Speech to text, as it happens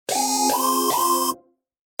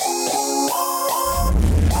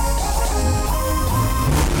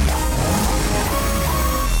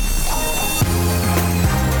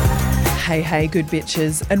Hey, good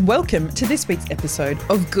bitches, and welcome to this week's episode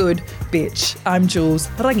of Good Bitch. I'm Jules,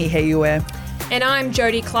 rangi heiue. And I'm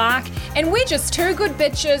Jodie Clark, and we're just two good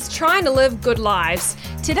bitches trying to live good lives.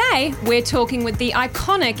 Today, we're talking with the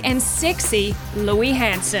iconic and sexy Louis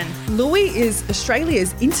Hanson. Louis is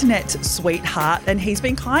Australia's internet sweetheart, and he's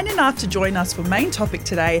been kind enough to join us for main topic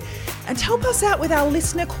today and help us out with our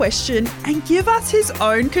listener question and give us his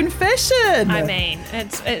own confession. I mean,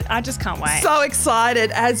 I just can't wait. So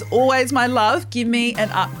excited. As always, my love, give me an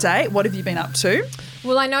update. What have you been up to?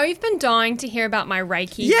 Well, I know you've been dying to hear about my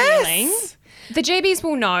Reiki healing. The GBs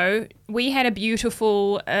will know we had a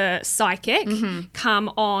beautiful psychic come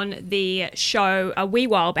on the show a wee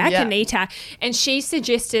while back, Anita, and she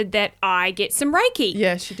suggested that I get some Reiki.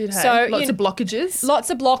 Yeah, she did have lots of blockages. Lots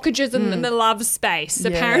of blockages in the love space,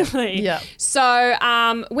 apparently. Yeah. So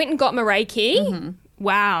went and got my Reiki. Mm-hmm.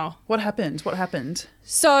 Wow. What happened?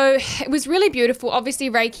 So it was really beautiful. Obviously,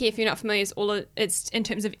 Reiki, if you're not familiar, it's in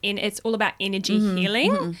terms of it's all about energy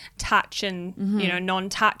healing, touch, and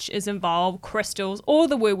non-touch is involved. Crystals, all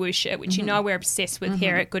the woo-woo shit, which you know we're obsessed with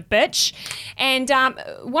here at Good Bitch. And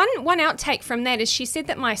one outtake from that is she said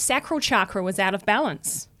that my sacral chakra was out of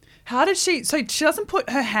balance. How did she? So she doesn't put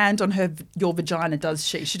her hand on your vagina, does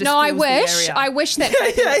she? She just no. I wish. I wish that.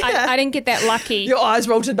 I didn't get that lucky. Your eyes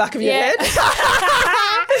rolled to the back of your head.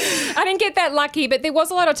 I didn't get that lucky, but there was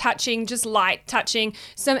a lot of touching, just light touching.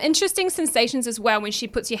 Some interesting sensations as well when she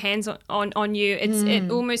puts your hands on you. It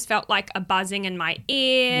almost felt like a buzzing in my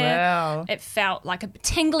ear. Wow. It felt like a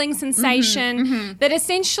tingling sensation. That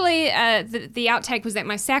essentially the outtake was that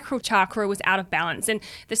my sacral chakra was out of balance. And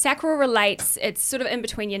the sacral relates, it's sort of in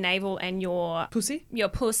between your navel and your pussy.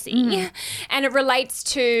 And it relates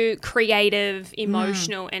to creative,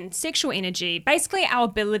 emotional and sexual energy. Basically our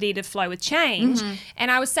ability to flow with change. And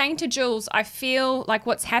I was saying to Jules, I feel like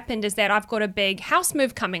what's happened is that I've got a big house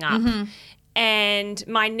move coming up and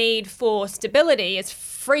my need for stability is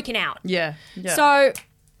freaking out. Yeah. So,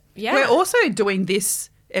 yeah. We're also doing this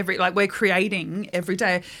we're creating every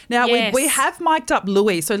day. Now, we have mic'd up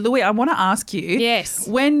Louis. So, Louis, I want to ask you. Yes.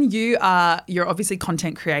 When you're obviously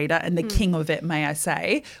content creator and the king of it, may I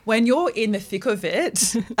say, when you're in the thick of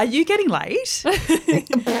it, are you getting late?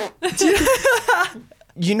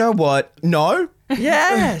 You know what? No.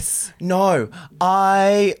 Yes. No.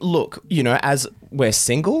 Look, as we're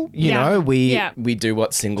single, you know, we do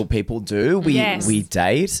what single people do. We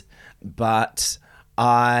date, but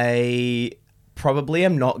I probably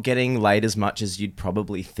am not getting laid as much as you'd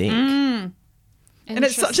probably think. And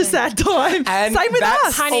it's such a sad time. And same with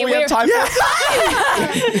us. Honey, we have time for.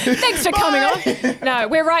 Thanks for coming on. No,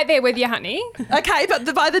 we're right there with you, honey. Okay,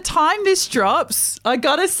 but by the time this drops, I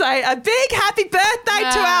got to say a big happy birthday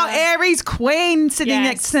to our Aries queen sitting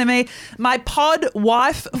next to me, my pod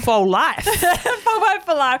wife for life. Pod wife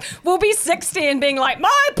for life. We'll be 60 and being like,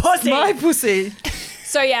 my pussy. My pussy.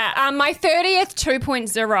 So, my 30th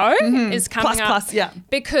 2.0 is coming up.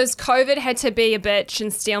 Because COVID had to be a bitch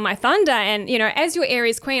and steal my thunder. And, as your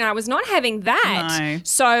Aries queen, I was not having that. No.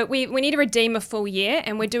 So we need to redeem a full year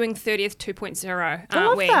and we're doing 30th 2.0. I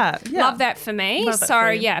love that. Yeah. Love that for me. Love that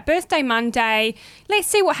for you. Birthday Monday. Let's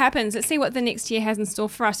see what happens. Let's see what the next year has in store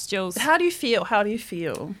for us, Jules. How do you feel? Or how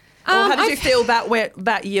did you feel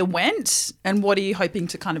that year went, and what are you hoping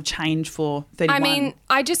to kind of change for 31? I mean,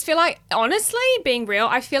 I just feel like, honestly, being real,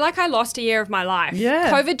 I feel like I lost a year of my life.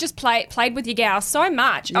 Yeah. COVID just played with your gal so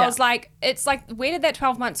much. Yeah. I was like, it's like, where did that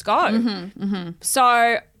 12 months go?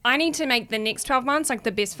 So I need to make the next 12 months like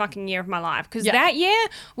the best fucking year of my life because that year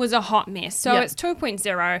was a hot mess. So it's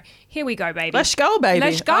 2.0. Here we go, baby. Let's go, baby.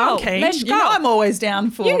 Let's go. I'm keen. Let's go. I'm always down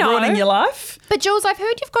for ruining your life. But Jules, I've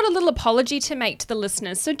heard you've got a little apology to make to the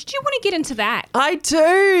listeners. So did you want to get into that? I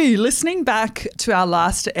do. Listening back to our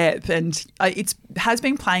last ep, and it has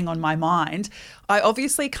been playing on my mind. I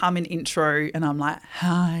obviously come in intro and I'm like,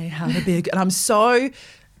 hi, how to be, and I'm so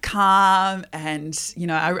calm and,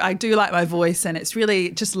 I do like my voice and it's really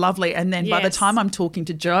just lovely. And then by the time I'm talking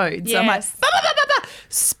to Jodes, I'm like, bah, bah, bah, bah, bah,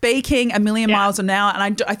 speaking a million miles an hour.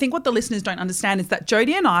 And I think what the listeners don't understand is that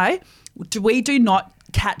Jodie and we do not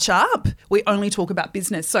catch up. We only talk about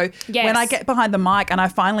business. So when I get behind the mic and I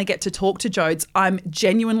finally get to talk to Jodes, I'm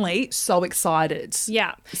genuinely so excited.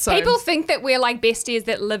 Yeah. So, people think that we're like besties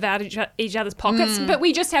that live out of each other's pockets, but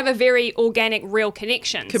we just have a very organic, real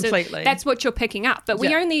connection. Completely. So that's what you're picking up. But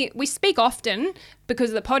we speak often, because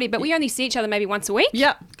of the potty, but we only see each other maybe once a week.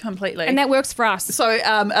 Yeah, completely. And that works for us. So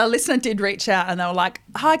a listener did reach out and they were like,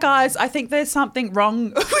 hi guys, I think there's something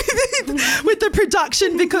wrong with the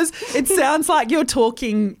production because it sounds like you're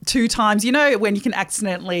talking 2 times. You know when you can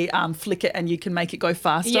accidentally flick it and you can make it go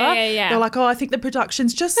faster? Yeah. They're like, oh, I think the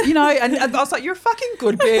production's just, and I was like, you're a fucking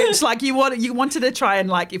good bitch. Like you wanted to try and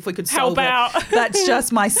like if we could solve Help out. it. That's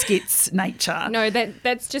just my skits nature. No,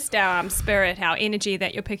 that's just our spirit, our energy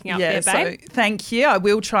that you're picking up there, babe. So thank you. I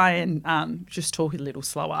will try and just talk a little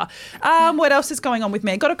slower. What else is going on with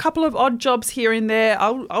me? Got a couple of odd jobs here and there.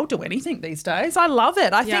 I'll do anything these days. I love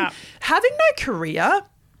it. I think having no career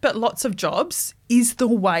but lots of jobs is the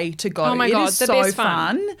way to go. Oh my God, it is the so best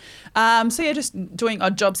fun. Just doing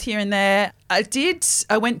odd jobs here and there. I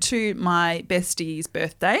went to my bestie's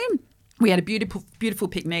birthday. We had a beautiful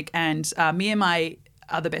picnic, and me and my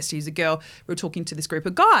other bestie, who's a girl, we were talking to this group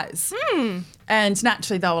of guys. And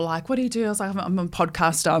naturally they were like, what do you do? I was like, I'm a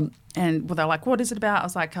podcaster. And they're like, what is it about? I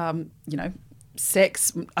was like,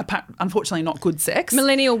 sex, unfortunately not good sex.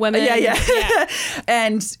 Millennial women. Yeah.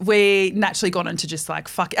 And we naturally got into just like,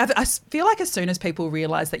 fuck. I feel like as soon as people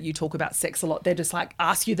realise that you talk about sex a lot, they're just like,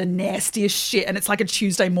 ask you the nastiest shit. And it's like a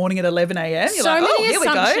Tuesday morning at 11 a.m. You're so like, many here we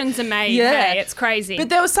go. assumptions are made. Yeah. Hey, it's crazy. But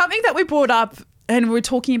there was something that we brought up and we were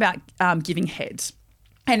talking about giving head.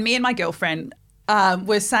 And me and my girlfriend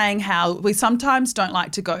were saying how we sometimes don't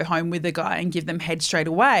like to go home with a guy and give them head straight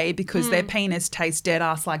away because their penis tastes dead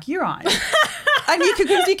ass like urine. And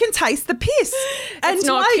because you can taste the piss. And it's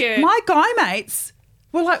not cute. My guy mates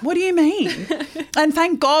were like, what do you mean? And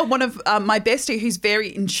thank God one of my bestie who's very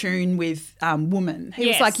in tune with women, he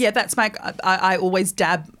was like, yeah, that's I always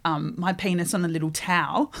dab my penis on a little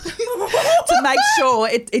towel to make sure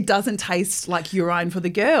it doesn't taste like urine for the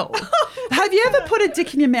girl. Have you ever put a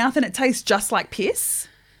dick in your mouth and it tastes just like piss?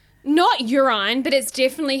 Not urine, but it's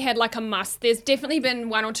definitely had like a must. There's definitely been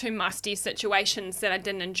 1 or 2 musty situations that I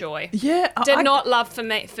didn't enjoy. Yeah. Did not love for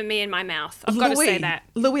me in my mouth. I've got to say that.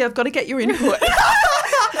 Louis, I've got to get your input. Louis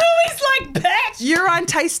like, bitch. Urine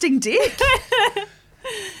tasting dick.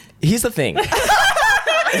 Here's the thing.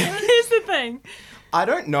 I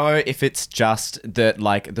don't know if it's just that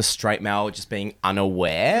like the straight male just being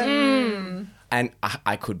unaware. And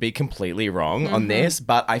I could be completely wrong on this,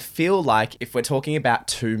 but I feel like if we're talking about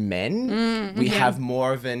 2 men, we have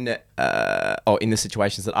more of an, or in the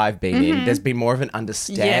situations that I've been in, there's been more of an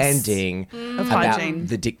understanding of about hygiene.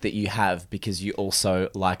 the dick that you have because you also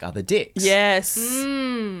like other dicks. Yes.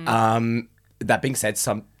 That being said,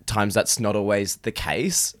 sometimes that's not always the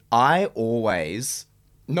case. I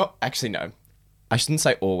shouldn't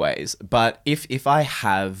say always, but if I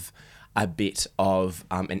have a bit of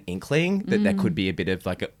an inkling that there could be a bit of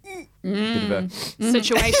like a bit of a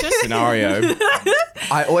situation scenario,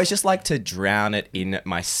 I always just like to drown it in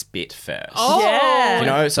my spit first.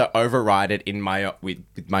 Yeah. So override it in with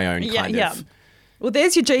my own kind of. Well,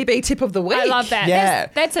 there's your GB tip of the week. I love that. Yeah.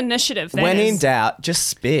 That's initiative. When in doubt, just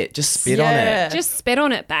spit. Just spit on it. Just spit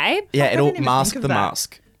on it, babe. Yeah, I it'll didn't even mask think the of that.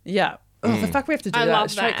 mask. Yeah. Oh, the fact we have to do I that.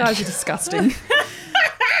 love Straight that. guys are disgusting.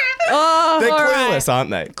 They're clueless,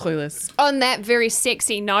 aren't they? Clueless. On that very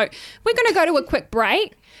sexy note, we're going to go to a quick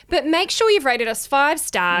break, but make sure you've rated us 5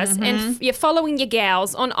 stars and you're following your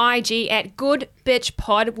gals on IG at Good Bitch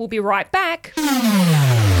Pod. We'll be right back.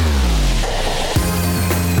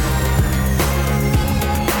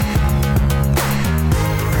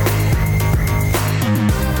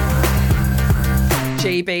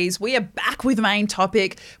 GBs, we are back with Main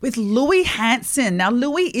Topic with Louis Hanson. Now,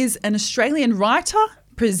 Louis is an Australian writer,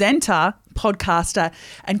 presenter, podcaster,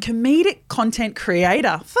 and comedic content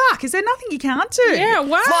creator. Fuck, is there nothing you can't do? Yeah,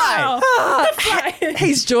 wow.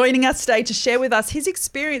 He's joining us today to share with us his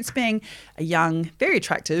experience being a young, very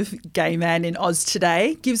attractive gay man in Oz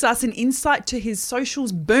today, gives us an insight to his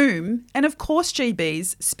socials boom, and of course,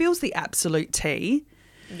 GBs, spills the absolute tea.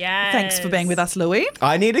 Yes. Thanks for being with us, Louis.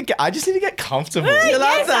 I just need to get comfortable. You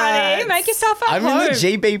love that. Honey, make yourself at I'm home. in the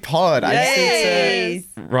GB pod. I just Yay. need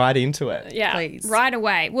to right into it. Yeah, Please. right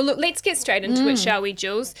away. Well, look, let's get straight into it, shall we,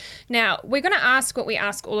 Jules? Now, we're going to ask what we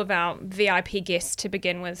ask all of our VIP guests to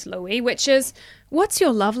begin with, Louis, which is, what's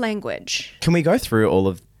your love language? Can we go through all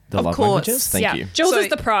of the love course. languages? Thank you. Jules So- is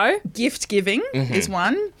the pro. Gift giving is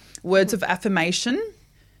one. Words of affirmation,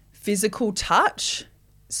 physical touch,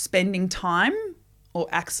 spending time, or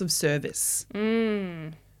acts of service.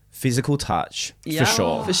 Physical touch, Yeah. for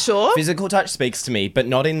sure. For sure. Physical touch speaks to me, but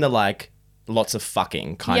not in the like lots of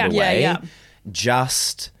fucking kind of Yeah, way. yeah.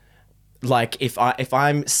 Just like if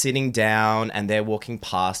I'm sitting down and they're walking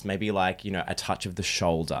past, maybe like, you know, a touch of the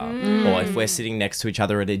shoulder, or if we're sitting next to each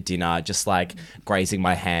other at a dinner, just like grazing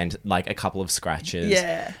my hand, like a couple of scratches,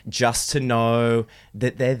 just to know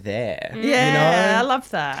that they're there. Yeah, you know? I love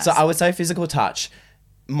that. So I would say physical touch.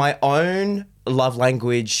 My own love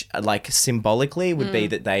language, like symbolically, would be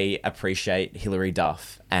that they appreciate Hilary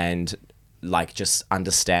Duff and like just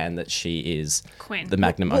understand that she is Queen. the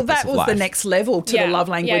magnum opus Well, that of was life. the next level to the love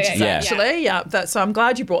languages, actually. So I'm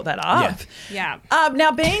glad you brought that up. Yeah.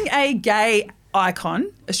 Now, being a gay icon,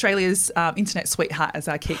 Australia's internet sweetheart, as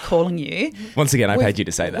I keep calling you. Once again, I paid you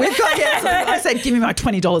to say that. We've got, I said, give me my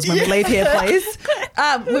 $20 when we leave here, please.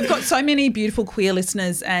 We've got so many beautiful queer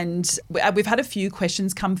listeners, and we've had a few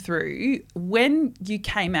questions come through. When you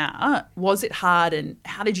came out, was it hard, and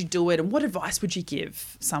how did you do it, and what advice would you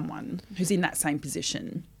give someone who's in that same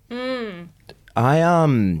position? I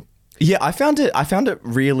found it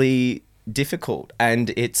really difficult, and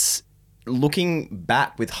it's looking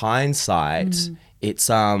back with hindsight, it's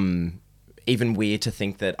even weird to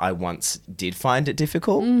think that I once did find it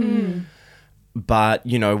difficult. But,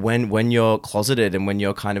 you know, when you're closeted and when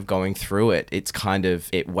you're kind of going through it, it's kind of,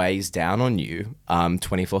 it weighs down on you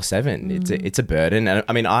 24/7. It's a burden. And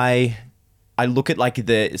I mean, I look at like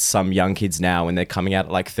some young kids now when they're coming out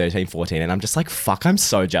at like 13, 14, and I'm just like, fuck, I'm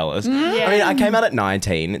so jealous. I mean, I came out at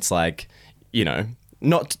 19. It's like, you know,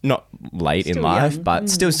 not late in life, young. But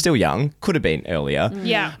still young. Could have been earlier.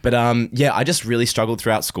 Yeah. But I just really struggled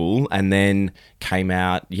throughout school, and then came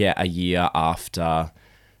out a year after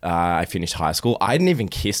I finished high school. I hadn't even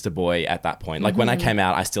kissed a boy at that point. Like when I came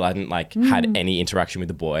out, I still hadn't like had any interaction with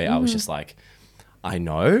a boy. I was just like, I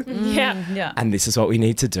know. Yeah. And this is what we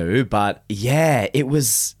need to do. But yeah, it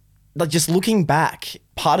was like, just looking back,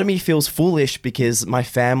 part of me feels foolish because my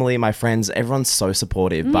family, my friends, everyone's so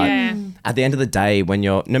supportive. But at the end of the day, when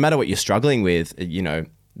no matter what you're struggling with, you know,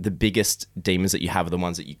 the biggest demons that you have are the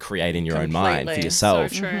ones that you create in your own mind for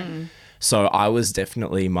yourself. So true. So I was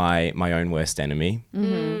definitely my own worst enemy.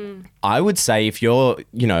 I would say if you're,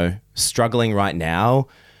 you know, struggling right now,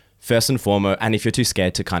 first and foremost, and if you're too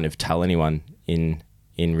scared to kind of tell anyone in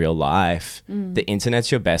real life, the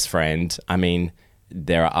internet's your best friend. I mean,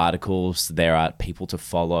 there are articles, there are people to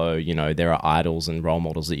follow, you know, there are idols and role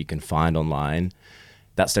models that you can find online.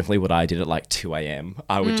 That's definitely what I did at like 2 a.m.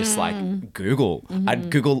 I would just like Google. I'd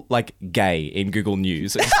Google like gay in Google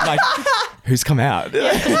News. It's like, who's come out?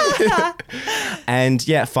 And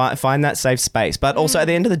find that safe space. But also at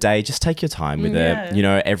the end of the day, just take your time with it. You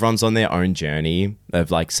know, everyone's on their own journey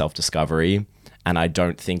of like self-discovery. And I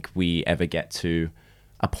don't think we ever get to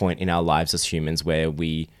a point in our lives as humans where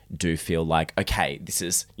we do feel like, okay, this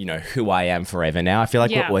is, you know, who I am forever now. I feel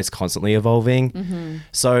like we're always constantly evolving.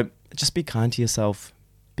 So just be kind to yourself.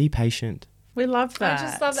 Be patient. We love that. I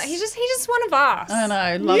just love that. He's just one of us. I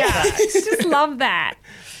know. Love that. Just love that.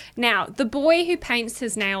 Now, the boy who paints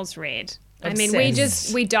his nails red. Obsessed. I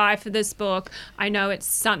mean, we die for this book. I know it's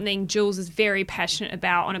something Jules is very passionate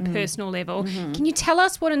about on a personal level. Can you tell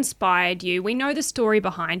us what inspired you? We know the story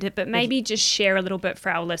behind it, but maybe just share a little bit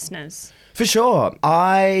for our listeners. For sure.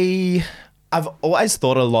 I've always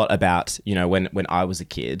thought a lot about, you know, when I was a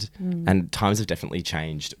kid, and times have definitely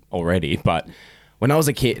changed already, but when I was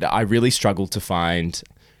a kid, I really struggled to find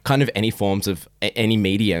kind of any forms of any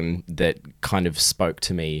medium that kind of spoke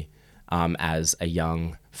to me as a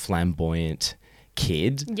young, flamboyant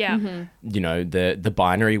kid. Yeah. You know, the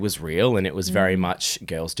binary was real, and it was very much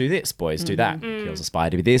girls do this, boys do that. Girls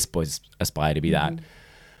aspire to be this, boys aspire to be that.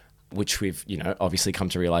 Which we've, you know, obviously come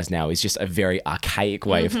to realize now is just a very archaic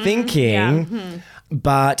way of thinking.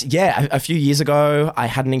 But yeah, a few years ago, I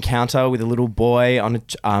had an encounter with a little boy on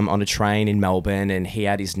a train in Melbourne, and he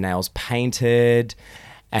had his nails painted,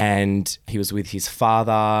 and he was with his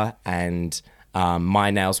father, and my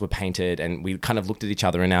nails were painted, and we kind of looked at each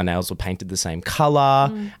other, and our nails were painted the same color,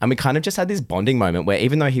 and we kind of just had this bonding moment where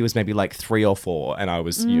even though he was maybe like 3 or 4 and I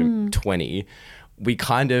was 20, we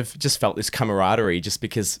kind of just felt this camaraderie just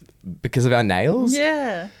because of our nails.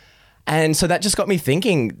 Yeah. And so that just got me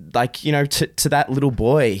thinking, like, you know, to that little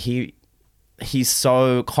boy, he's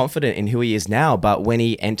so confident in who he is now, but when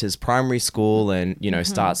he enters primary school and, you know,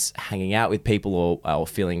 starts hanging out with people or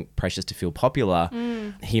feeling precious to feel popular,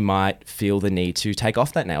 he might feel the need to take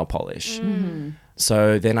off that nail polish.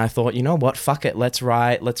 So then I thought, you know what, fuck it, let's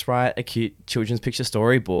write a cute children's picture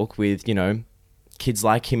storybook with, you know, kids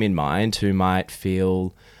like him in mind who might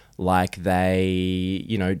feel like they,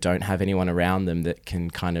 you know, don't have anyone around them that can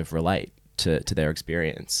kind of relate to their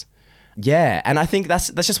experience. Yeah, and I think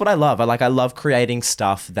that's just what I love. I love creating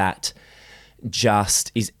stuff that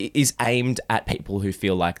just is aimed at people who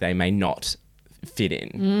feel like they may not fit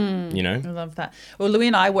in, you know? I love that. Well, Louis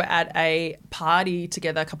and I were at a party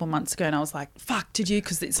together a couple of months ago and I was like, fuck, did you?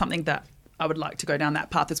 Because it's something that I would like to go down that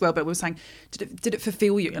path as well. But we were saying, did it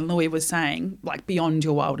fulfill you? And Louis was saying, like, beyond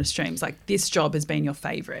your wildest dreams, like this job has been your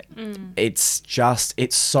favourite. It's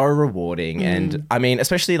so rewarding. And I mean,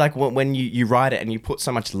 especially like when you write it and you put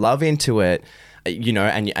so much love into it, you know,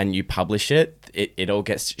 and you publish it, it all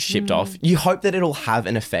gets shipped off. You hope that it'll have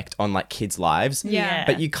an effect on like kids' lives. Yeah.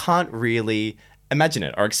 But you can't really imagine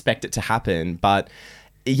it or expect it to happen. But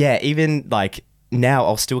yeah, even like now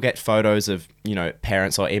I'll still get photos of, you know,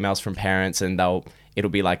 parents or emails from parents and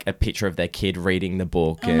it'll be like a picture of their kid reading the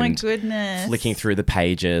book Oh my goodness. flicking through the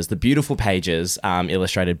pages, the beautiful pages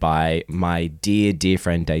illustrated by my dear, dear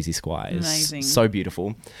friend Daisy Squires. Amazing. So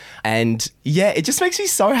beautiful. And yeah, it just makes me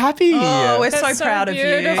so happy. Oh, we're so That's so proud of you.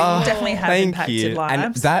 beautiful. You definitely have Thank impacted you. lives.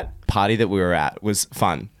 And that party that we were at was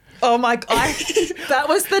fun. Oh my God. That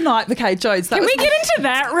was the night. Okay, Jodes. Can we get into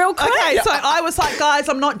that real quick? Okay, so I was like, guys,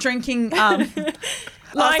 I'm not drinking.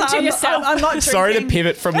 Lying to yourself. I'm not drinking. Sorry to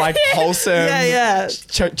pivot from like wholesome Yeah.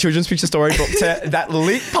 children's picture storybook to that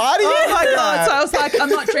lit party. Oh my God. So I was like, I'm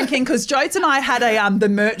not drinking because Jodes and I had the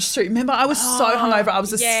merch shoot. Remember, I was so hungover. I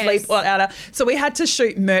was asleep out. So we had to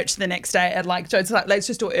shoot merch the next day at like, Jodes was like, let's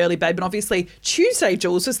just do it early, babe. And obviously Tuesday,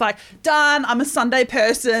 Jules was like, done. I'm a Sunday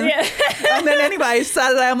person. Yeah. And then anyway,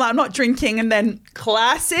 Saturday, I'm like, I'm not drinking. And then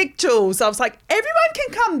classic Jules. I was like, everyone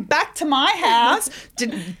can come back to my house.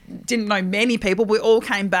 Didn't know many people. We all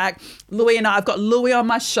came back. Louis and I've got Louis on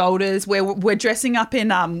my shoulders. We're dressing up in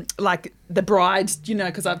like the brides, you know,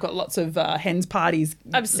 because I've got lots of hens parties.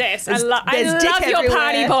 Obsessed. There's I love dick your everywhere.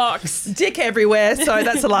 party box. Dick everywhere. So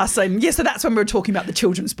that's the last scene. Yeah, so that's when we were talking about the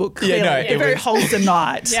children's book. Clearly. Yeah, no, a it very was- wholesome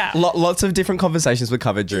night. Yeah. Lots of different conversations were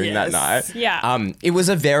covered during that night. Yeah. It was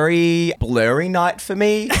a very blurry night for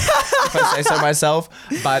me, if I say so myself.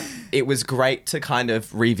 But it was great to kind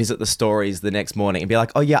of revisit the stories the next morning and be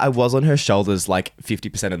like, oh yeah, I was on her shoulders like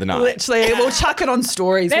 50% of the night. Literally, we'll chuck it on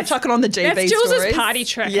stories. We'll chuck it on the GB That's Jules' stories. party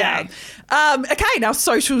trick. Yeah. eh? Okay, now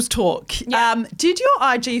socials talk. Yeah. Did your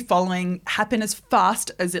IG following happen as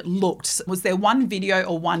fast as it looked? Was there one video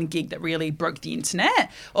or one gig that really broke the internet?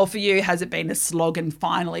 Or for you, has it been a slog and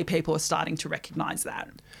finally people are starting to recognise that?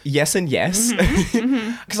 Yes and yes.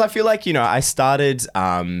 Because I feel like, you know, I started,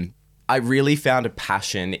 I really found a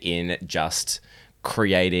passion in just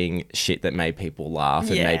creating shit that made people laugh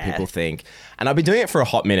and made people think. And I've been doing it for a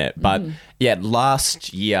hot minute. But yeah,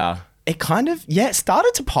 last year, it kind of, it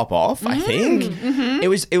started to pop off, I think.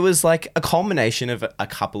 It was like a culmination of a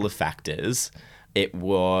couple of factors. It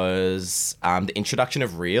was the introduction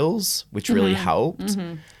of Reels, which really helped.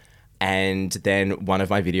 And then one of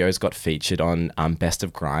my videos got featured on Best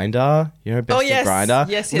of Grindr. You know, Best of Grindr?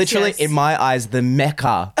 Yes, Literally, in my eyes, the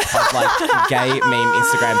mecca of like gay meme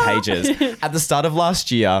Instagram pages. At the start of last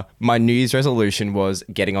year, my New Year's resolution was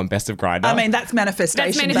getting on Best of Grindr. I mean, that's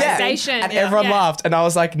manifestation. That's manifestation. And everyone laughed. And I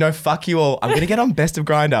was like, no, fuck you all. I'm going to get on Best of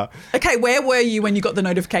Grindr. Okay, where were you when you got the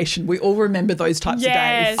notification? We all remember those types of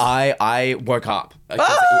Yes. days. I woke up.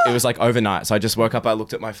 It was like overnight. So I just woke up, I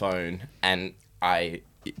looked at my phone, and I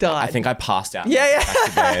think I passed out. Yeah. Back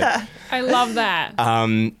to bed. I love that.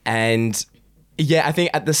 And yeah, I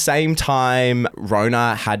think at the same time,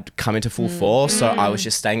 Rona had come into full force. So I was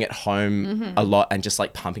just staying at home a lot and just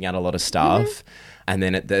like pumping out a lot of stuff. And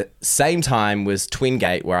then at the same time was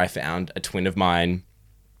Twingate, where I found a twin of mine,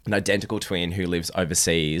 an identical twin who lives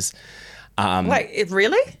overseas. Wait,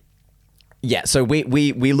 really? Yeah, so we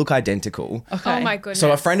look identical. Okay. Oh my goodness.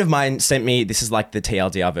 So a friend of mine sent me, this is like the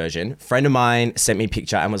TLDR version. Friend of mine sent me a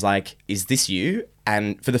picture and was like, "Is this you?"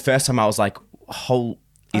 And for the first time I was like, I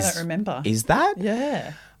don't remember. Is that?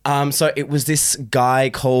 Yeah. So it was this guy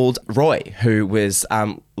called Roy who was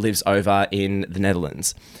lives over in the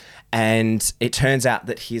Netherlands. And it turns out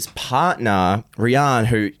that his partner, Rian,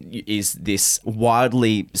 who is this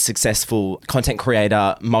wildly successful content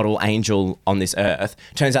creator, model angel on this earth,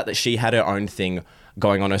 turns out that she had her own thing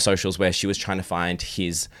going on her socials where she was trying to find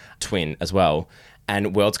his twin as well.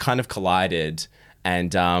 And worlds kind of collided.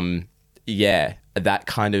 And that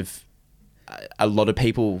kind of... A lot of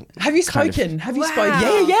people... Have you spoken? Have you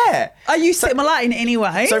spoken? Yeah. Are you similar in any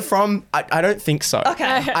way? So I don't think so. Okay.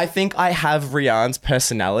 I think I have Rian's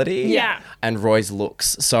personality Yeah. and Roy's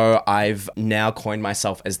looks. So I've now coined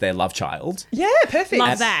myself as their love child. Yeah, perfect.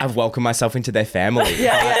 Love that. I've welcomed myself into their family.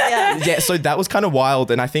 Yeah. Yeah, so that was kind of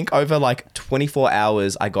wild. And I think over like 24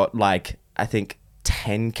 hours, I got like, I think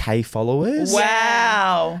 10K followers.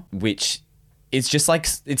 Wow. Which... It's just like,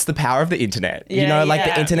 it's the power of the internet. Yeah, you know, like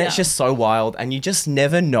yeah, the internet's yeah. just so wild and you just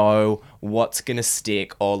never know what's going to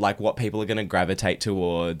stick or like what people are going to gravitate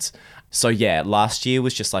towards. So yeah, last year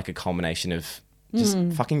was just like a culmination of Just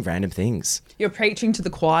fucking random things. You're preaching to the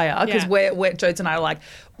choir because Jodes and I are like,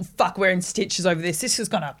 fuck, we're in stitches over this. This is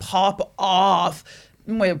going to pop off.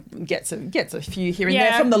 And we gets a few here and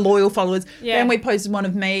there from the loyal followers. Yeah. Then we posted one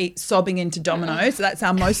of me sobbing into Domino's. So that's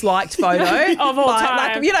our most liked photo of all time.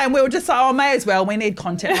 Like, and we were just like, oh, may as well. We need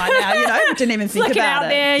content right now. We didn't even think about out it.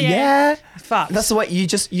 There, yeah. Fuck. That's the way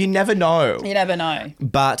you never know. You never know.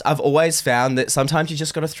 But I've always found that sometimes you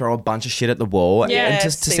just got to throw a bunch of shit at the wall and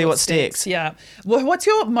just to see what sticks. Yeah. Well, what's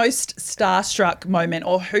your most starstruck moment,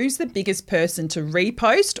 or who's the biggest person to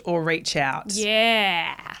repost or reach out?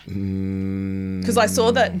 Yeah. Because I saw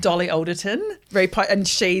that Dolly Alderton repost, and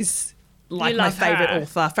she's like my favourite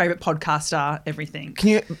author, favourite podcaster, everything. Can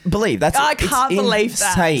you believe that's? I can't believe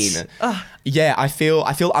insane. That. Yeah, I feel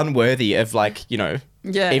unworthy of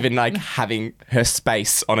even like having her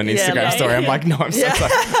space on an Instagram story. I'm like, no, I'm so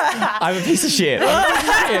sorry. I'm a piece of shit.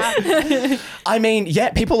 I mean,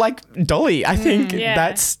 people like Dolly. I think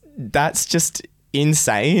that's just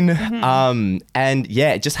insane. And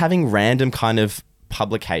just having random kind of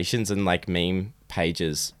publications and like meme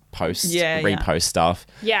pages repost stuff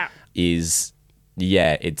is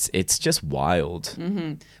it's just wild.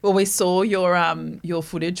 Well, we saw your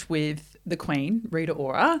footage with the Queen, Rita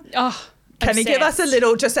Ora. Can you give us a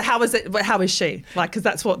little, just how is she? Like, because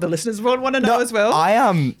that's what the listeners would want to know as well.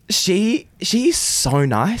 She's so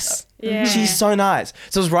nice. Yeah. She's so nice.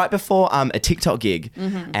 So it was right before a TikTok gig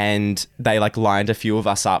and they like lined a few of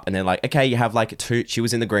us up and they're like, okay, you have like she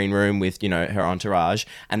was in the green room with, her entourage,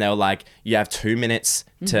 and they were like, you have 2 minutes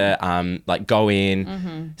to like go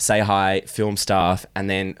in, say hi, film stuff, and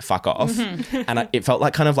then fuck off. And it felt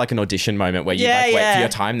like kind of like an audition moment where you wait for your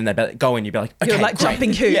time and they'd be like, go in, you'd be like, okay, you're like great.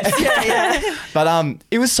 jumping hoops. Yeah. But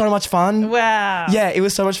it was so much fun. Wow. Yeah, it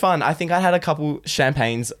was so much fun. I think I had a couple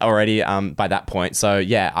champagnes already by that point. So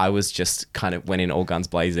yeah, I was just kind of went in all guns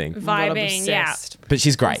blazing. Vibing, yeah. But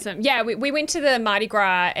she's great. Awesome. Yeah, we went to the Mardi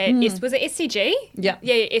Gras at, was it SCG? Yeah.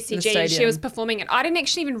 Yeah, SCG. She was performing, and I didn't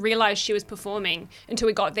actually even realise she was performing until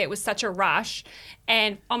we got there. It was such a rush.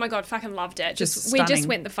 And oh my God, fucking loved it. We just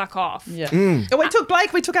went the fuck off. Yeah. And we took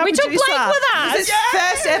Blake, we took our producer. We took Blake with us. This is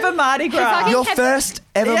first ever Mardi Gras. Your first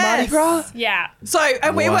ever Mardi Gras? Yeah. So,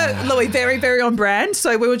 and we were, Louis, very, very on brand.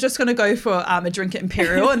 So we were just going to go for a drink at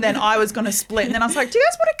Imperial, and then I was going to split. And then I was like, do you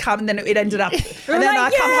guys want to come? And then it ended up, and then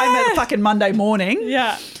I come home at fucking Monday morning.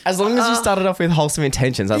 Yeah. As long as you started off with wholesome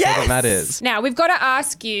intentions, that's all that matters. Now, we've got to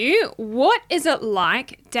ask you, what is it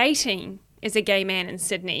like dating as a gay man in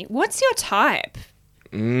Sydney? What's your type?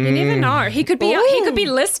 You never know. He could be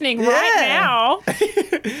listening right now.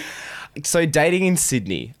 So dating in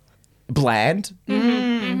Sydney, bland,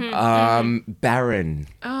 barren,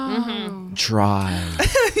 dry.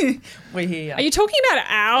 We're here. Are you talking about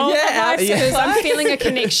our lives? Because I'm feeling a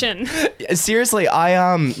connection. Seriously,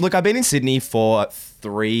 I've been in Sydney for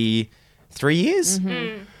three years.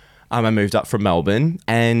 I moved up from Melbourne,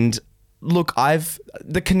 and look,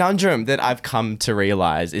 the conundrum that I've come to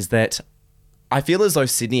realise is that I feel as though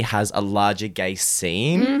Sydney has a larger gay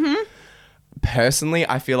scene. Personally,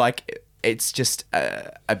 I feel like it's just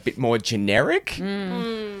a bit more generic.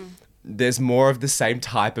 There's more of the same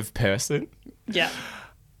type of person. Yeah.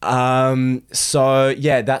 So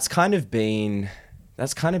yeah, that's kind of been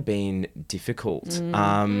difficult.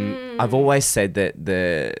 I've always said that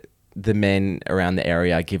the men around the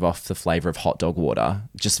area give off the flavour of hot dog water.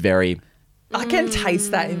 Just very. I can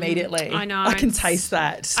taste that immediately. I know. I can taste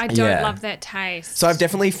that. I don't love that taste. So I've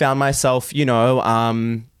definitely found myself,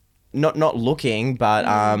 not looking, but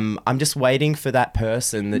I'm just waiting for that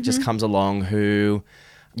person that just comes along who,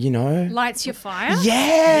 lights your fire?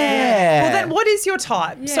 Yeah. Well, then what is your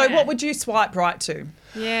type? Yeah. So what would you swipe right to?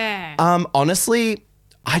 Yeah. Honestly,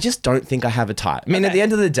 I just don't think I have a type. I mean, at the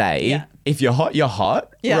end of the day, if you're hot, right?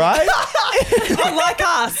 Like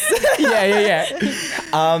us.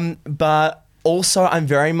 Yeah. But also I'm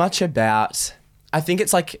very much about, I think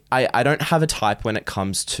it's like, I don't have a type when it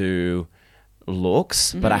comes to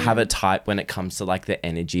looks, but I have a type when it comes to like the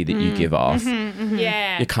energy that you give off.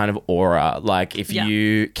 Yeah. Your kind of aura. Like if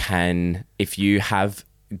you have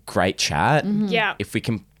great chat, if we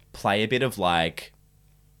can play a bit of like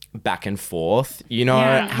back and forth,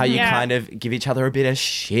 how you kind of give each other a bit of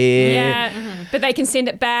shit. Yeah. But they can send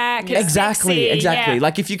it back. It's Exactly. sexy. Yeah.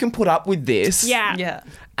 Like if you can put up with this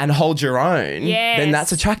and hold your own, then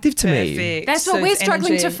that's attractive to me. That's what we're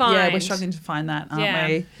struggling to find. Yeah, we're struggling to find that, aren't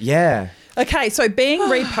we? Yeah. Okay, so being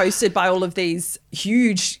reposted by all of these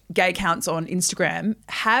huge gay accounts on Instagram,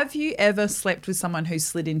 have you ever slept with someone who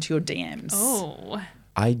slid into your DMs? Oh.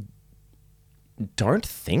 I don't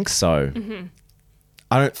think so.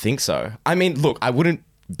 I don't think so. I mean, look, I wouldn't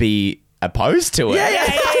be opposed to it.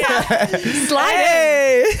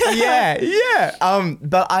 Slide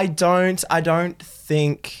But I don't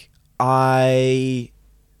think I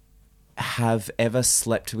have ever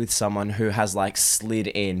slept with someone who has like slid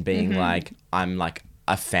in being like, I'm like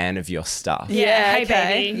a fan of your stuff. Yeah, hey okay.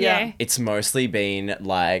 baby. Yeah. Yeah. It's mostly been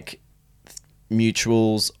like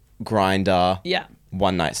mutuals, grinder,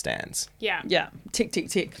 one night stands. Yeah. Yeah. Tick, tick,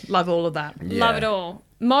 tick. Love all of that. Love it all.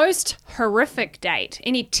 Most horrific date.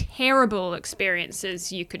 Any terrible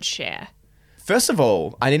experiences you could share? First of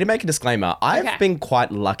all, I need to make a disclaimer. I've been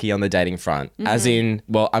quite lucky on the dating front, as in,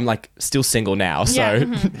 well, I'm like still single now, so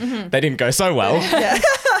they didn't go so well.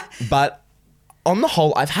 But on the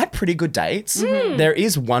whole, I've had pretty good dates. There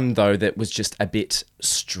is one, though, that was just a bit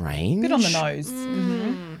strange. Bit on the nose.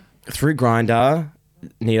 Through Grindr,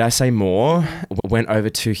 need I say more? Went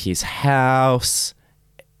over to his house.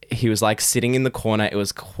 He was like sitting in the corner. It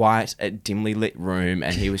was quite a dimly lit room,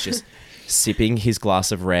 and he was just sipping his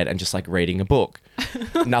glass of red and just like reading a book.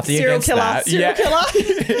 Nothing against that. Serial killer.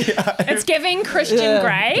 It's giving Christian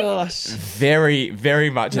Grey. Gosh. Very, very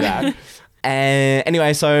much that. And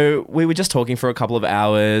anyway, so we were just talking for a couple of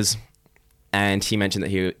hours, and he mentioned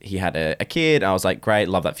that he had a kid. I was like, great,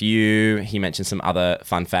 love that for you. He mentioned some other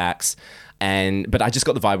fun facts. But I just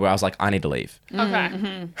got the vibe where I was like, I need to leave.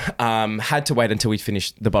 Okay. Had to wait until we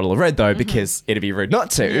finished the bottle of red though, because it'd be rude not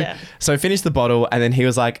to. Yeah. So I finished the bottle, and then he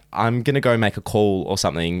was like, I'm going to go make a call or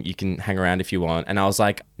something. You can hang around if you want. And I was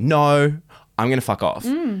like, no, I'm going to fuck off.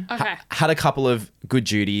 Okay. Had a couple of good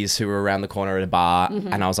Judies who were around the corner at a bar,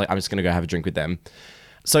 and I was like, I'm just going to go have a drink with them.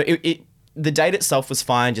 So the date itself was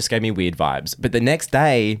fine, just gave me weird vibes. But the next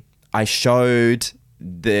day, I showed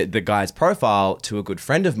the guy's profile to a good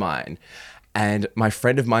friend of mine. And my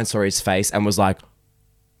friend of mine saw his face and was like,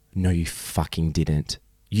 no, you fucking didn't.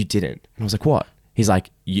 You didn't. And I was like, what? He's like,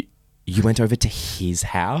 you went over to his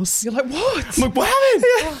house? You're like, what? I'm like, what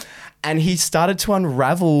happened? And he started to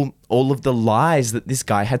unravel all of the lies that this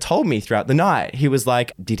guy had told me throughout the night. He was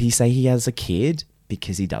like, did he say he has a kid?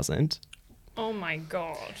 Because he doesn't. Oh my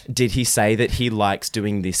God. Did he say that he likes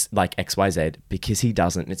doing this like XYZ? Because he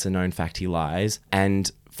doesn't. It's a known fact, he lies.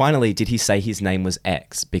 And finally, did he say his name was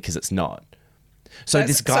X? Because it's not. So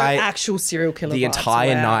this guy, actual serial killer. the vibes.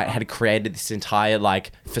 entire Wow. night had created this entire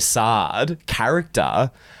like facade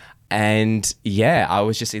character. And yeah, I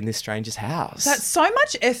was just in this stranger's house. That's so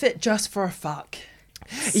much effort just for a fuck.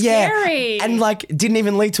 Scary. And like didn't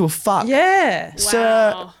even lead to a fuck. Yeah.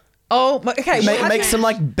 Wow. Oh, okay. Make some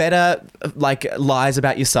like better like lies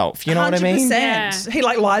about yourself. You know what I mean? 100%. Yeah. He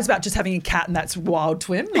like lies about just having a cat, and that's wild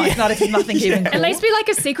to him. Like nothing even cool. At least be like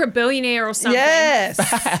a secret billionaire or something. Yes.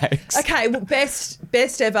 Facts. Okay. Well,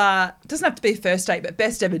 best ever, doesn't have to be a first date, but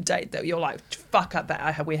best ever date that you're like, fuck up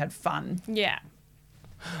that we had fun. Yeah.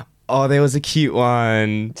 Oh, there was a cute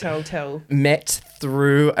one. Tell. Met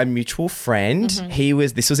through a mutual friend.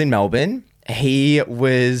 This was in Melbourne. He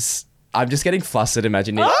was, I'm just getting flustered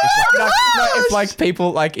imagining. If like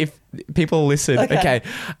people, like if people listen, okay.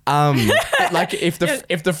 Like if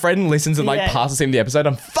the friend listens and like passes him the episode,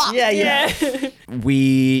 I'm fucked. Yeah.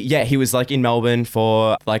 He was like in Melbourne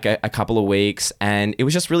for like a couple of weeks, and it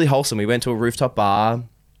was just really wholesome. We went to a rooftop bar,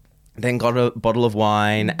 then got a bottle of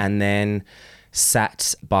wine, and then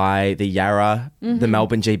sat by the Yarra, the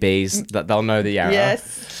Melbourne GBs, that they'll know the Yarra.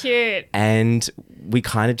 Yes. Cute. And we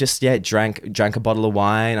kind of just drank a bottle of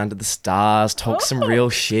wine under the stars, talked some real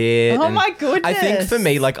shit. Oh and my goodness. I think for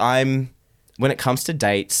me, like when it comes to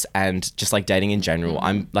dates and just like dating in general,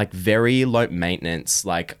 I'm like very low maintenance.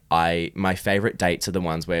 Like my favorite dates are the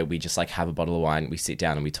ones where we just like have a bottle of wine, we sit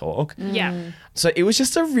down and we talk. Yeah. So it was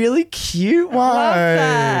just a really cute one. Love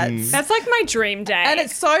that. That's like my dream date. And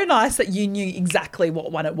it's so nice that you knew exactly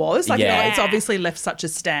what one it was. Like, Yeah. it's obviously left such a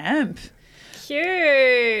stamp.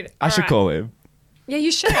 cute. I should call him. Yeah,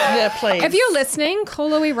 you should. Yeah, please. If you're listening, call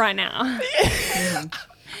Louis right now.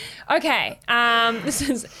 Okay, this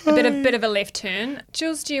is a bit of a left turn.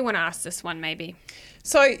 Jules, do you want to ask this one maybe?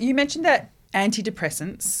 So you mentioned that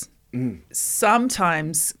antidepressants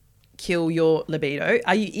sometimes kill your libido.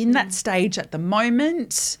 Are you in that stage at the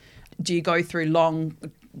moment? Do you go through long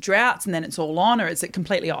droughts and then it's all on, or is it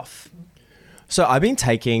completely off? So I've been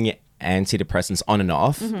taking antidepressants on and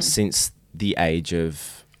off since the age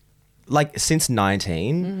of, like, since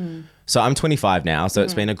 19. So I'm 25 now, so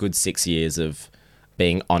it's been a good 6 years of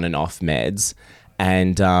being on and off meds.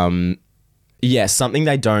 And something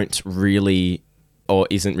they don't really or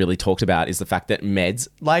isn't really talked about is the fact that meds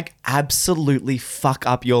like absolutely fuck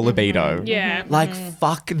up your libido. Yeah. Like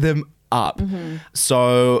fuck them up.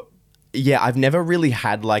 So yeah, I've never really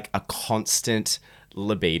had like a constant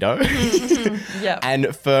libido. Yeah.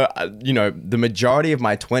 And for, the majority of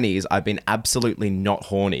my 20s, I've been absolutely not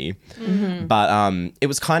horny. But it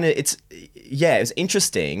was kind of, it was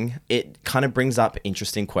interesting. It kind of brings up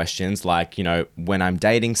interesting questions like, when I'm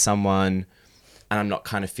dating someone and I'm not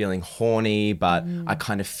kind of feeling horny, but I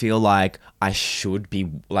kind of feel like I should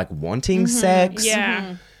be like wanting sex.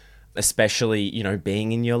 Yeah. Especially,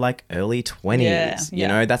 being in your like early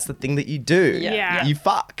 20s, that's the thing that you do. Yeah. You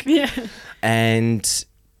fuck. Yeah. And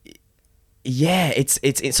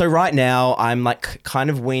it's so right now I'm like kind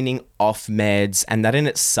of weaning off meds, and that in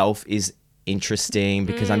itself is interesting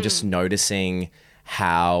because I'm just noticing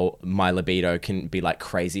how my libido can be like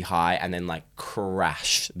crazy high and then like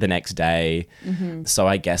crash the next day. So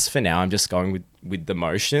I guess for now I'm just going with the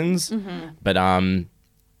motions. But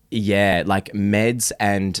like meds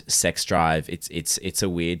and sex drive, it's a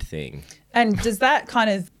weird thing. And does that kind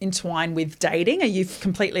of entwine with dating? Are you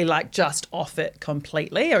completely like just off it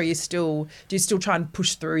completely? Or do you still try and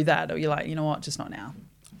push through that? Or you're like, you know what, just not now?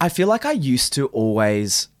 I feel like I used to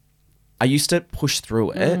push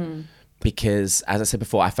through it because, as I said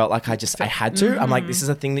before, I felt like I had to. I'm like, this is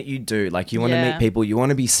a thing that you do. Like, you want to meet people, you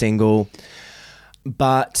want to be single.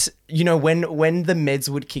 But, when the meds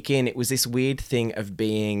would kick in, it was this weird thing of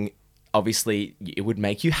being, obviously, it would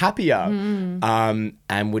make you happier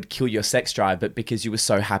and would kill your sex drive. But because you were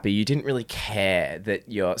so happy, you didn't really care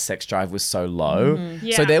that your sex drive was so low.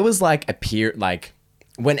 Yeah. So there was like a period, like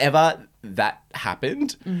whenever that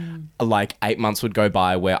happened, like 8 months would go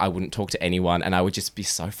by where I wouldn't talk to anyone and I would just be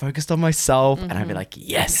so focused on myself and I'd be like,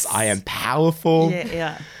 yes, I am powerful.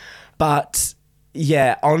 Yeah. But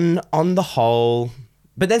yeah, on the whole,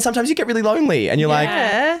 but then sometimes you get really lonely and you're like,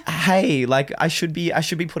 hey, like I should be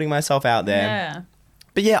putting myself out there. Yeah.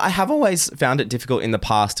 But yeah, I have always found it difficult in the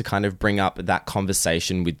past to kind of bring up that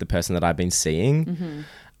conversation with the person that I've been seeing.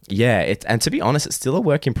 Yeah, and to be honest, it's still a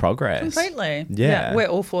work in progress. Completely. Yeah. We're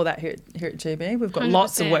all for that here at GB. We've got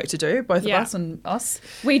lots of 100%. work to do, both of us and us.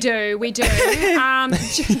 We do.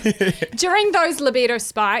 During those libido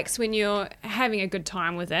spikes, when you're having a good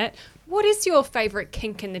time with it, what is your favourite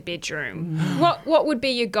kink in the bedroom? What would be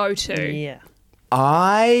your go-to? Yeah.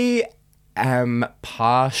 I am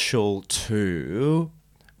partial to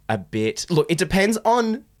a bit. Look, it depends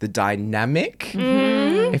on the dynamic,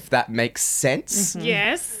 if that makes sense.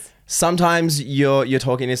 Yes. Sometimes you're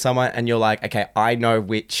talking to someone and you're like, okay, I know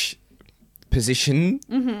which position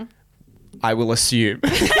I will assume.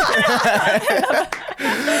 I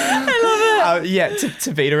love it.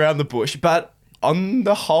 To beat around the bush, but on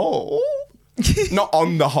the whole. Not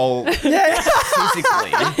on the whole physically.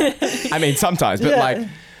 I mean, sometimes, but like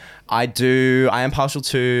I am partial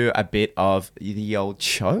to a bit of the old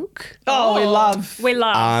choke. Oh, we love.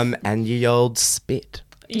 And the old spit.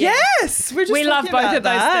 Yes. We love both of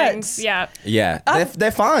those things. Yeah. Yeah.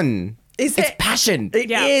 They're fun. It's passion. It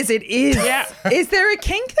is. Yeah. Is there a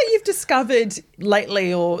kink that you've discovered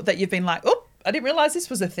lately or that you've been like, oh, I didn't realise this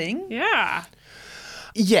was a thing? Yeah.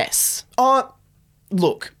 Yes.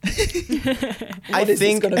 Look, I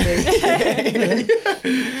think going to be?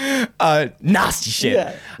 nasty shit.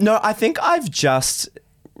 Yeah. No, I think I've just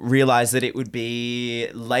realized that it would be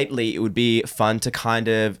fun to kind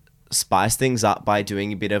of spice things up by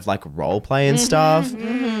doing a bit of like role play and stuff,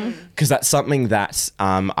 because that's something that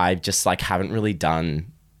I just like haven't really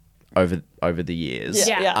done over the years.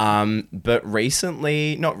 Yeah. But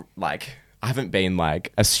recently, not like. I haven't been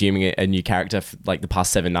like assuming a new character for like the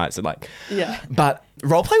past 7 nights. And like, but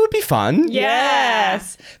roleplay would be fun.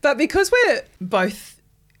 Yes. But because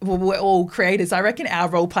we're all creators, I reckon our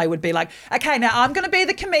role play would be like, okay, now I'm going to be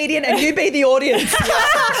the comedian and you be the audience.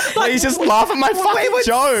 Please just laugh at my fucking we would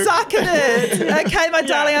joke. Suck at it. Okay, my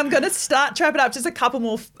darling, I'm going to trap it up. Just a couple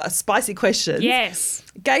more spicy questions. Yes.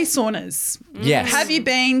 Gay saunas. Yes. Have you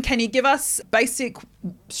been? Can you give us basic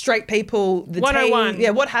straight people, the 101. tea? Yeah,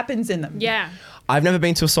 what happens in them? Yeah. I've never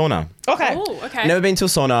been to a sauna. Okay. Oh, okay. Never been to a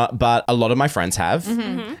sauna, but a lot of my friends have.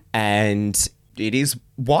 And it is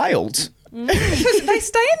wild. Because they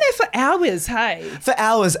stay in there for hours, hey? For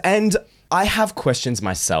hours. And I have questions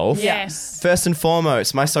myself. Yes. First and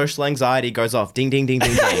foremost, my social anxiety goes off. Ding, ding, ding,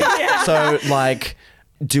 ding, ding. So, like,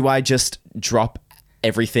 do I just drop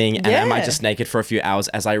everything and am I just naked for a few hours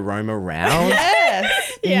as I roam around?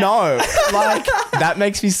 Yes. No. Like, that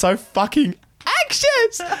makes me so fucking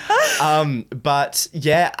anxious. But,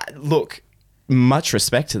 yeah, look, much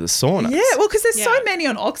respect to the sauna. Yeah, well, because there's so many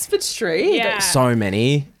on Oxford Street. Yeah. So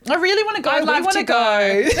many. I really want to go. I'd love want to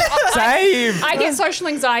go. Same. I get social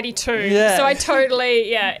anxiety too. Yeah. So I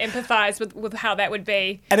totally, empathise with how that would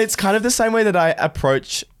be. And it's kind of the same way that I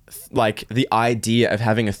approach like the idea of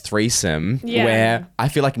having a threesome where I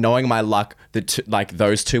feel like knowing my luck, like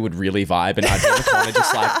those two would really vibe and I'd be in the corner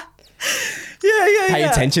just like pay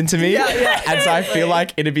attention to me. And so I feel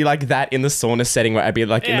like it'd be like that in the sauna setting where I'd be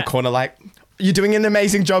like in the corner like, you're doing an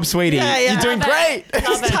amazing job, sweetie. You're doing great.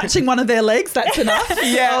 Just touching one of their legs, that's enough.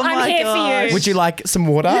 Oh I'm here for you. Would you like some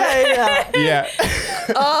water? Yeah.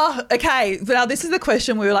 Oh, okay. Now this is the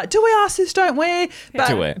question we were like, do we ask this, don't we? But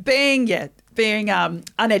do it. Being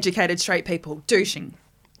uneducated straight people, douching.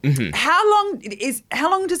 Mm-hmm.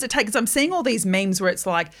 How long does it take? Because I'm seeing all these memes where it's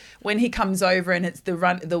like when he comes over and it's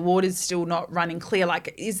the water's still not running clear.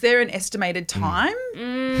 Like, is there an estimated time?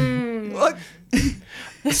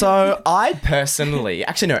 So I personally,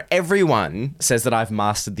 actually no, everyone says that I've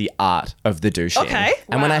mastered the art of the douching. Okay.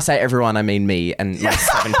 And when I say everyone, I mean me and my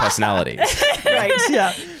 7 personalities. Right.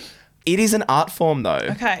 Yeah. It is an art form though.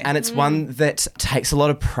 Okay. And it's one that takes a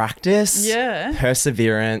lot of practice,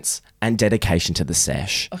 perseverance, and dedication to the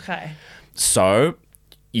sesh. Okay. So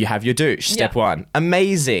you have your douche, step 1.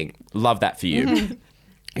 Amazing. Love that for you. Mm-hmm.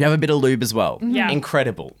 You have a bit of lube as well. Yeah.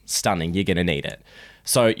 Incredible. Stunning. You're going to need it.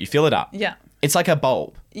 So you fill it up. Yeah. It's like a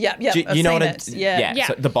bulb. Yeah. You know what it? Yeah.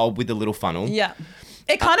 So the bulb with the little funnel. Yeah.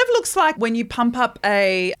 It kind of looks like when you pump up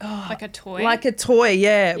like a toy. Like a toy,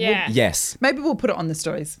 yeah. Yeah. Yes. Maybe we'll put it on the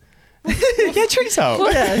stories. Yeah, treat yourself.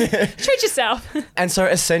 Treat yourself. And so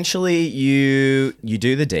essentially you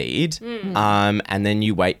do the deed and then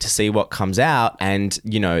you wait to see what comes out. And,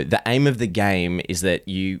 you know, the aim of the game is that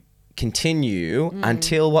you continue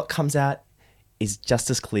until what comes out is just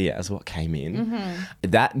as clear as what came in. Mm-hmm.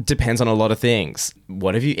 That depends on a lot of things.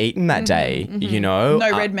 What have you eaten that day? Mm-hmm. You know?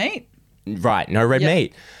 No red meat. Right, no red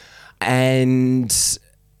meat. And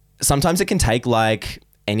sometimes it can take like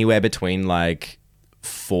anywhere between like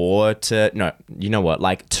 2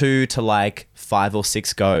 to like 5 or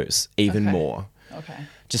 6 goes, even more. Okay.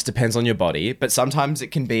 Just depends on your body. But sometimes it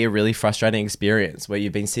can be a really frustrating experience where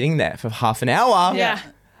you've been sitting there for half an hour. Yeah.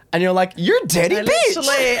 And you're like, you're a dirty bitch.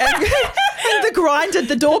 Literally. And the grinder,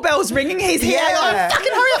 the doorbell's ringing. He's here. Oh,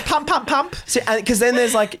 fucking hurry up. Pump, pump, pump. Because then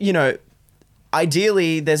there's like, you know,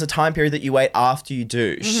 ideally there's a time period that you wait after you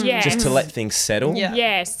douche just to let things settle. Yeah.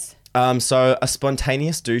 Yes. So a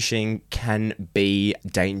spontaneous douching can be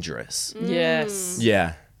dangerous. Yes.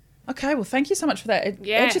 Yeah. Okay, well, thank you so much for that.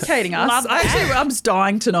 Educating us. Love that. I'm just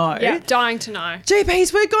dying to know. Yeah, dying to know.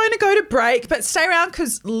 GPs, we're going to go to break, but stay around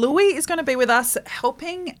because Louis is going to be with us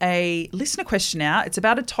helping a listener question out. It's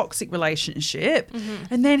about a toxic relationship.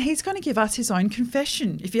 Mm-hmm. And then he's going to give us his own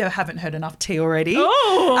confession, if you haven't heard enough tea already.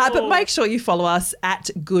 Oh. But make sure you follow us at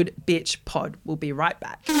Good Bitch Pod. We'll be right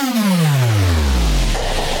back.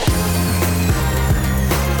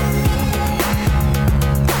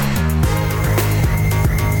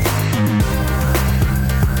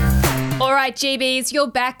 All right, GBs, you're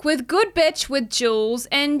back with Good Bitch with Jules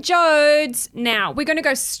and Jodes. Now, we're going to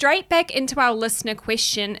go straight back into our listener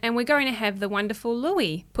question and we're going to have the wonderful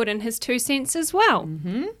Louis put in his 2 cents as well.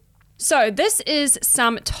 Mm-hmm. So this is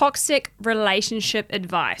some toxic relationship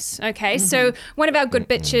advice, okay? Mm-hmm. So one of our good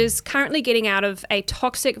bitches currently getting out of a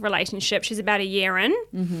toxic relationship. She's about a year in.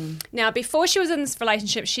 Mm-hmm. Now, before she was in this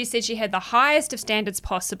relationship, she said she had the highest of standards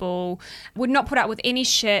possible, would not put up with any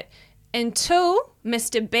shit, until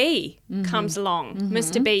Mr. B comes along. Mm-hmm.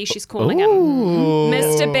 Mr. B, she's calling him.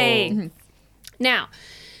 Mr. B. Mm-hmm. Now,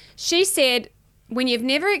 she said, when you've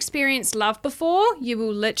never experienced love before, you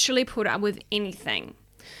will literally put up with anything.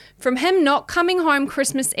 From him not coming home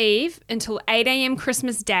Christmas Eve until 8 a.m.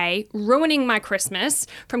 Christmas Day, ruining my Christmas,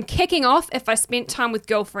 from kicking off if I spent time with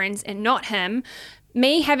girlfriends and not him,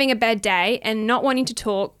 me having a bad day and not wanting to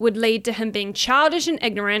talk would lead to him being childish and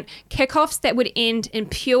ignorant, kickoffs that would end in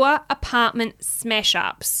pure apartment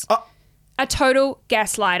smash-ups. A total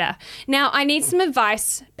gaslighter. Now, I need some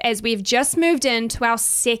advice as we've just moved into our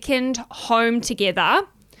second home together.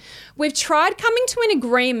 We've tried coming to an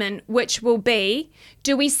agreement, which will be,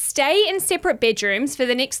 do we stay in separate bedrooms for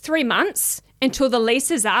the next 3 months until the lease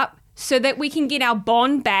is up so that we can get our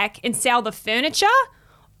bond back and sell the furniture?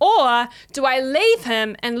 Or do I leave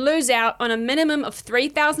him and lose out on a minimum of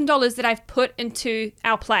 $3,000 that I've put into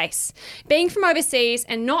our place? Being from overseas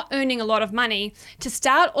and not earning a lot of money, to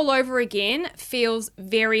start all over again feels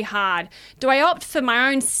very hard. Do I opt for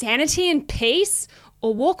my own sanity and peace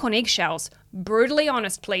or walk on eggshells? Brutally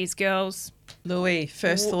honest, please, girls. Louis,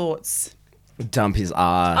 first thoughts. Dump his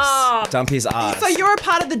ass. Dump his ass. So you're a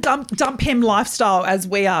part of the dump him lifestyle as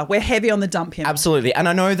we are. We're heavy on the dump him. Absolutely. And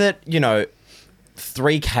I know that, you know,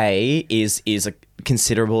 $3,000 is a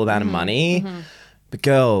considerable amount of money, But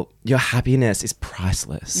girl, your happiness is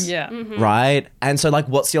priceless. Yeah. Right? And so like,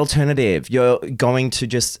 what's the alternative? You're going to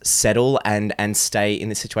just settle and stay in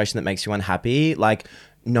the situation that makes you unhappy? Like,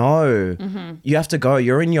 no, you have to go.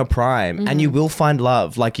 You're in your prime and you will find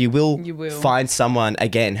love. Like you will find someone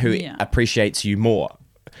again who appreciates you more.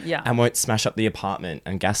 Yeah. And won't smash up the apartment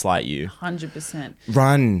and gaslight you. 100%.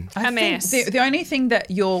 Run. I think the only thing that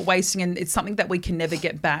you're wasting, and it's something that we can never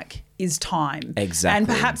get back, is time. Exactly. And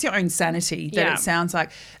perhaps your own sanity, that it sounds like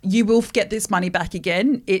you will get this money back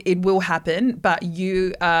again. It will happen, but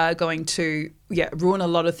you are going to ruin a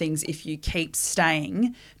lot of things if you keep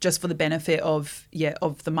staying just for the benefit of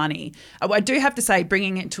the money. I do have to say,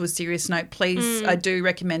 bringing it to a serious note, please, I do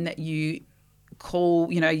recommend that you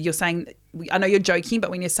call, you're saying, I know you're joking, but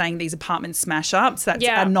when you're saying these apartment smash ups, that's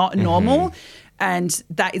are not normal and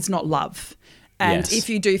that is not love. And if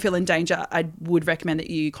you do feel in danger, I would recommend that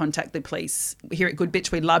you contact the police. Here at Good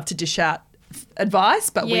Bitch, we love to dish out advice,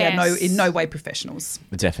 but we are in no way professionals.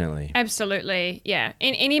 Definitely. Absolutely. Yeah.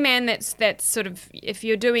 And any man that's sort of, if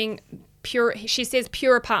you're doing she says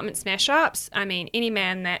pure apartment smash ups. I mean, any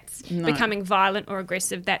man that's becoming violent or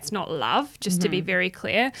aggressive, that's not love, just to be very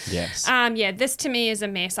clear. Yes. This to me is a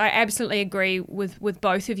mess. I absolutely agree with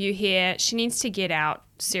both of you here. She needs to get out.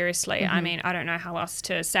 Seriously. I mean, I don't know how else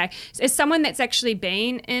to say. As someone that's actually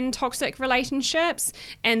been in toxic relationships,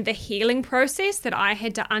 and the healing process that I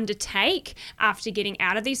had to undertake after getting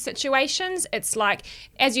out of these situations, it's like,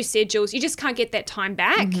 as you said, Jules, you just can't get that time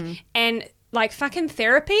back. And like fucking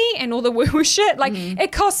therapy and all the woo-woo shit, like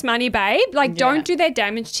it costs money, babe. Like don't do that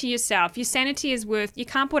damage to yourself. Your sanity is you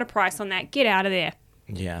can't put a price on that. Get out of there.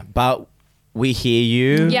 Yeah, but we hear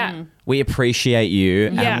you. Yeah. We appreciate you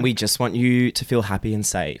and we just want you to feel happy and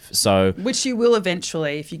safe. So, which you will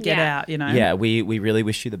eventually if you get out, Yeah, we really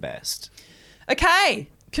wish you the best. Okay,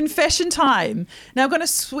 confession time. Now I'm going to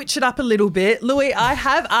switch it up a little bit. Louis, I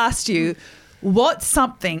have asked you, what's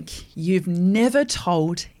something you've never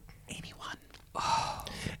told anyone?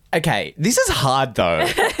 Okay, this is hard though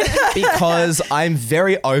because I'm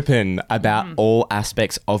very open about all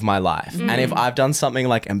aspects of my life. And if I've done something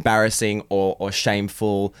like embarrassing or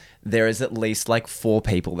shameful, there is at least like 4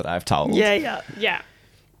 people that I've told. Yeah.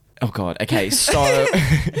 Oh God. Okay. So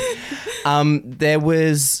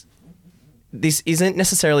this isn't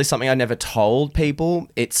necessarily something I never told people.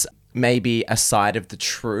 It's maybe a side of the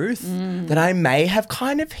truth that I may have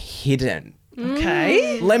kind of hidden.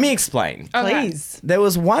 Okay. Let me explain. Please. There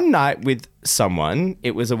was one night with someone.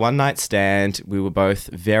 It was a one-night stand. We were both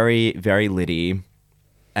very, very litty.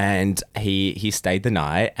 And he stayed the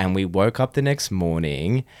night. And we woke up the next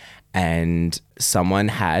morning and someone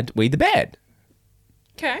had weed the bed.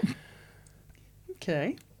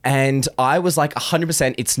 Okay. And I was like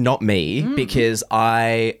 100% it's not me because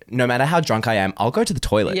no matter how drunk I am, I'll go to the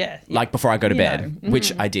toilet. Like before I go to bed,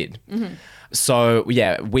 which I did. So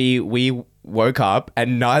we woke up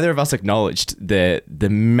and neither of us acknowledged the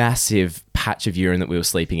massive patch of urine that we were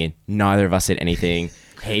sleeping in. Neither of us said anything.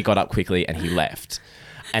 He got up quickly and he left.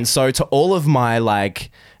 And so to all of my like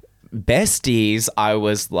besties, I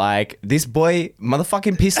was like, this boy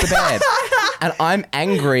motherfucking pissed the bed. And I'm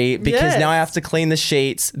angry because now I have to clean the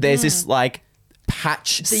sheets. There's this like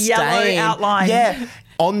patch stain. Yellow outline. Yeah.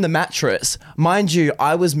 On the mattress. Mind you,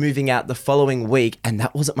 I was moving out the following week and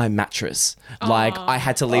that wasn't my mattress. Like I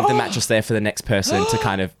had to leave the mattress there for the next person to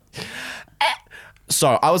kind of...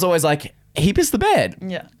 So I was always like, he pissed the bed.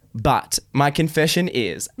 Yeah. But my confession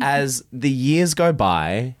is, as the years go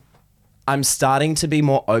by, I'm starting to be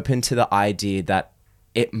more open to the idea that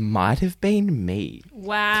it might have been me.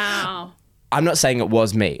 Wow. I'm not saying it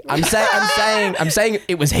was me. I'm saying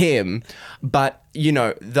it was him. But,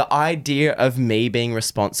 the idea of me being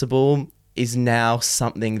responsible is now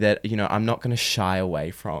something that, I'm not going to shy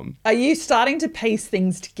away from. Are you starting to piece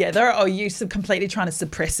things together or are you completely trying to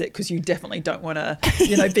suppress it because you definitely don't want to,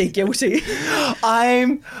 be guilty?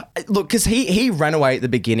 Look, because he ran away at the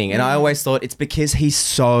beginning and I always thought it's because he's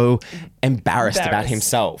so embarrassed about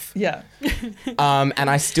himself. Yeah. And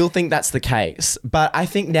I still think that's the case. But I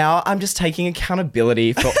think now I'm just taking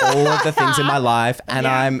accountability for all of the things in my life and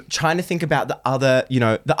I'm trying to think about the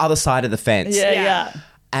other side of the fence. Yeah.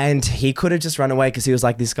 And he could have just run away because he was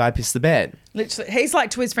like, this guy pissed the bed. Literally. He's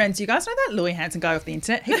like to his friends, you guys know that Louis Hanson guy off the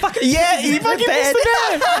internet? He fucking he fucking pissed the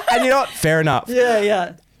bed. And you know what? Fair enough.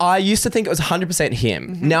 Yeah. I used to think it was 100%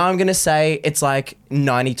 him. Now I'm going to say it's like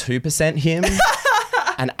 92% him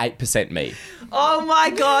and 8% me. Oh my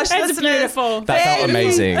gosh. That's beautiful. That felt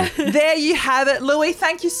amazing. There you have it. Louis,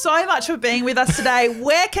 thank you so much for being with us today.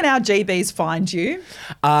 Where can our GBs find you?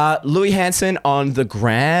 Louis Hanson on the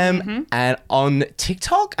gram and on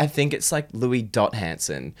TikTok, I think it's like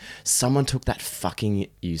Louis.Hanson. Someone took that fucking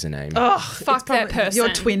username. Oh, fuck that person. Your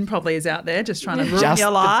twin probably is out there just trying to ruin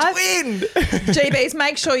your life. Twin. GBs,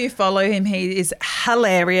 make sure you follow him. He is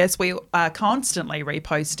hilarious. We are constantly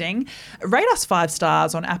reposting. Rate us 5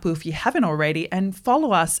 stars on Apple if you haven't already, and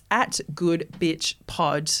follow us at Good Bitch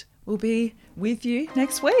Pod. We'll be with you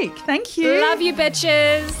next week. Thank you. Love you,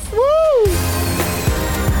 bitches. Woo!